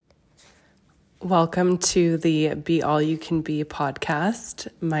Welcome to the Be All You Can Be podcast.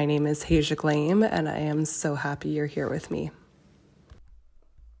 My name is Haja Glame, and I am so happy you're here with me.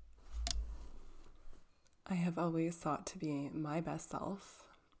 I have always sought to be my best self,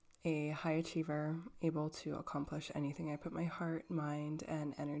 a high achiever, able to accomplish anything I put my heart, mind,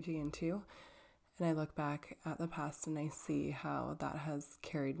 and energy into. And I look back at the past and I see how that has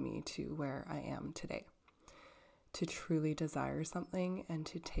carried me to where I am today. To truly desire something and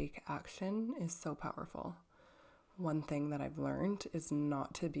to take action is so powerful. One thing that I've learned is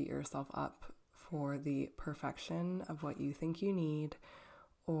not to beat yourself up for the perfection of what you think you need,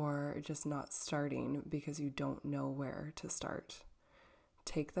 or just not starting because you don't know where to start.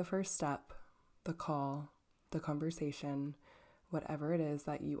 Take the first step, the call, the conversation, whatever it is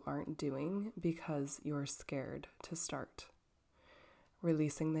that you aren't doing because you're scared to start.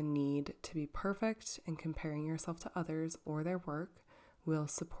 Releasing the need to be perfect and comparing yourself to others or their work will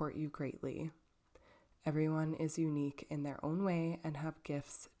support you greatly. Everyone is unique in their own way and have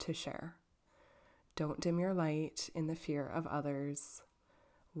gifts to share. Don't dim your light in the fear of others,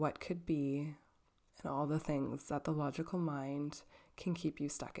 what could be, and all the things that the logical mind can keep you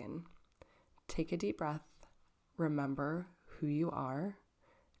stuck in. Take a deep breath, remember who you are,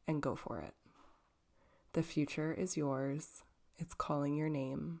 and go for it. The future is yours. It's calling your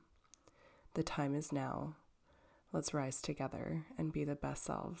name. The time is now. Let's rise together and be the best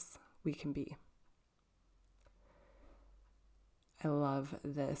selves we can be. I love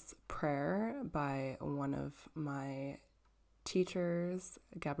this prayer by one of my teachers,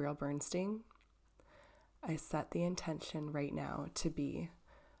 Gabrielle Bernstein. I set the intention right now to be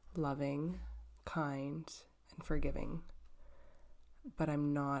loving, kind, and forgiving, but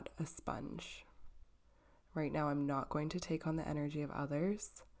I'm not a sponge. Right now, I'm not going to take on the energy of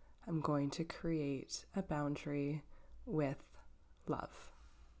others. I'm going to create a boundary with love.